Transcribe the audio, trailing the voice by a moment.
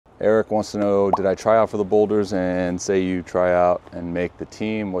Eric wants to know, did I try out for the Boulders? And say you try out and make the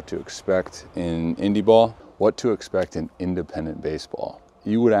team, what to expect in indie ball, what to expect in independent baseball.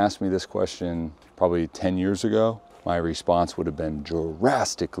 You would ask me this question probably 10 years ago. My response would have been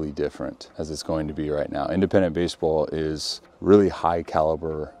drastically different as it's going to be right now. Independent baseball is really high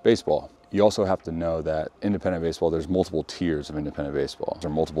caliber baseball. You also have to know that independent baseball, there's multiple tiers of independent baseball.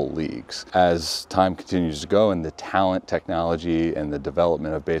 There are multiple leagues. As time continues to go and the talent, technology, and the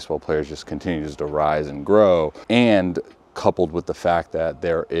development of baseball players just continues to rise and grow, and coupled with the fact that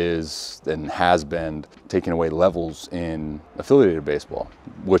there is and has been taking away levels in affiliated baseball,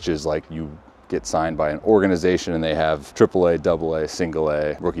 which is like you get signed by an organization and they have AAA, AA, single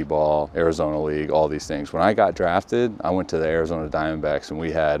A, rookie ball, Arizona League, all these things. When I got drafted, I went to the Arizona Diamondbacks and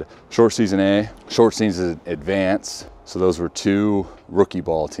we had short season A, short season advance. So those were two rookie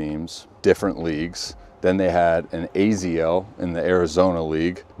ball teams, different leagues. Then they had an AZL in the Arizona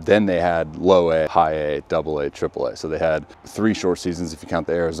League. Then they had low A, high A, AA, AAA. So they had 3 short seasons if you count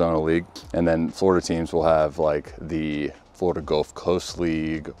the Arizona League. And then Florida teams will have like the Florida Gulf Coast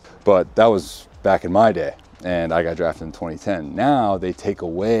League. But that was back in my day. And I got drafted in 2010. Now they take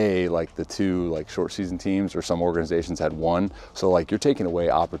away like the 2 like short season teams, or some organizations had 1. So like you're taking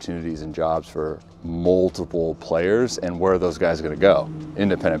away opportunities and jobs for multiple players. And where are those guys gonna go?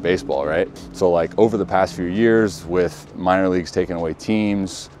 Independent baseball, right? So like over the past few years with minor leagues taking away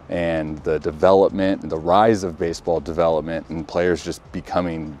teams and the development, the rise of baseball development and players just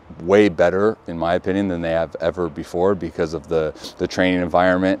becoming way better, in my opinion, than they have ever before because of the training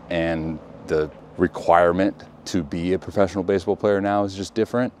environment, and the requirement to be a professional baseball player now is just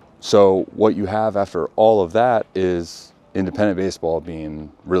different. So what you have after all of that is independent baseball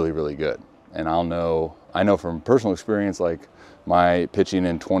being really, really good. And I know from personal experience, like my pitching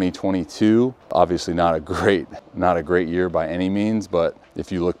in 2022, obviously not a great year by any means, but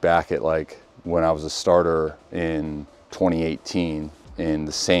if you look back at like when I was a starter in 2018 in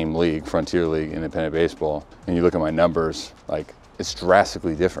the same league, Frontier League, independent baseball, and you look at my numbers, like it's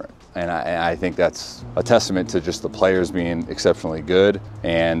drastically different. And I think that's a testament to just the players being exceptionally good,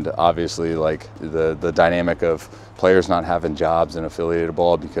 and obviously like the dynamic of players not having jobs in affiliated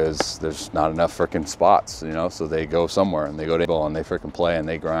ball because there's not enough freaking spots, you know, so they go somewhere and they go to ball and they freaking play and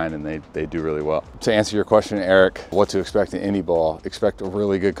they grind and they do really well. To answer your question, Eric, what to expect in indie ball, expect a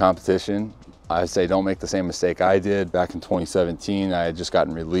really good competition. I'd say don't make the same mistake I did back in 2017. I had just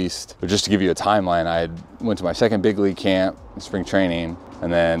gotten released. But just to give you a timeline, I went to my second big league camp, spring training,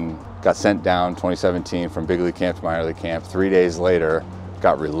 and then got sent down 2017 from big league camp to minor league camp. 3 days later,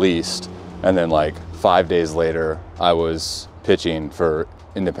 got released. And then like 5 days later, I was pitching for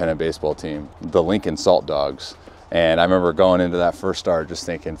independent baseball team, the Lincoln Salt Dogs. And I remember going into that first start just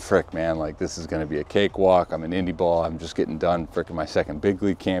thinking, frick, man, like this is gonna be a cakewalk. I'm in indie ball. I'm just getting done frickin' my second big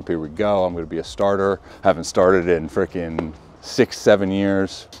league camp. Here we go. I'm gonna be a starter. Haven't started in frickin' 6-7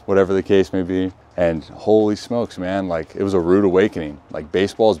 years, whatever the case may be. And holy smokes, man, like it was a rude awakening. Like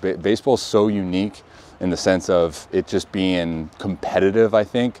baseball's so unique in the sense of it just being competitive, I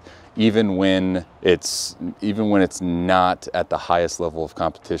think. Even when it's not at the highest level of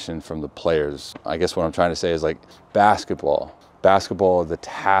competition from the players. I guess what I'm trying to say is like basketball, the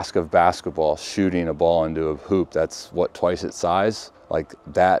task of basketball, shooting a ball into a hoop, that's what, twice its size? Like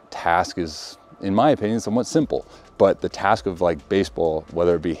that task is, in my opinion, somewhat simple. But the task of like baseball,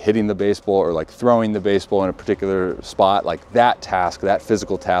 whether it be hitting the baseball or like throwing the baseball in a particular spot, like that task, that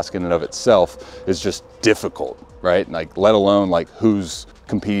physical task in and of itself is just difficult, right? Like let alone like who's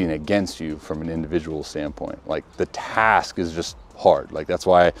competing against you from an individual standpoint. Like the task is just hard. Like that's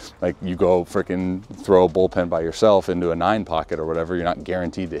why like you go freaking throw a bullpen by yourself into a 9 pocket or whatever, you're not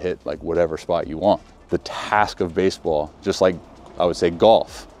guaranteed to hit like whatever spot you want. The task of baseball, just like I would say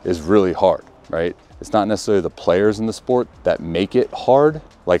golf, is really hard, right? It's not necessarily the players in the sport that make it hard.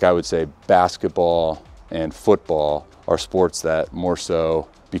 Like I would say basketball and football are sports that more so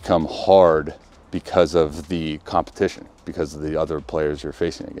become hard because of the competition, because of the other players you're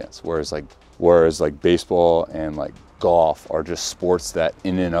facing against. Whereas like baseball and like golf are just sports that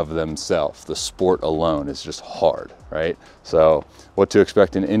in and of themselves, the sport alone is just hard, right? So what to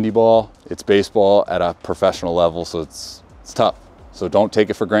expect in indie ball, it's baseball at a professional level, so it's tough. So don't take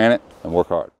it for granted and work hard.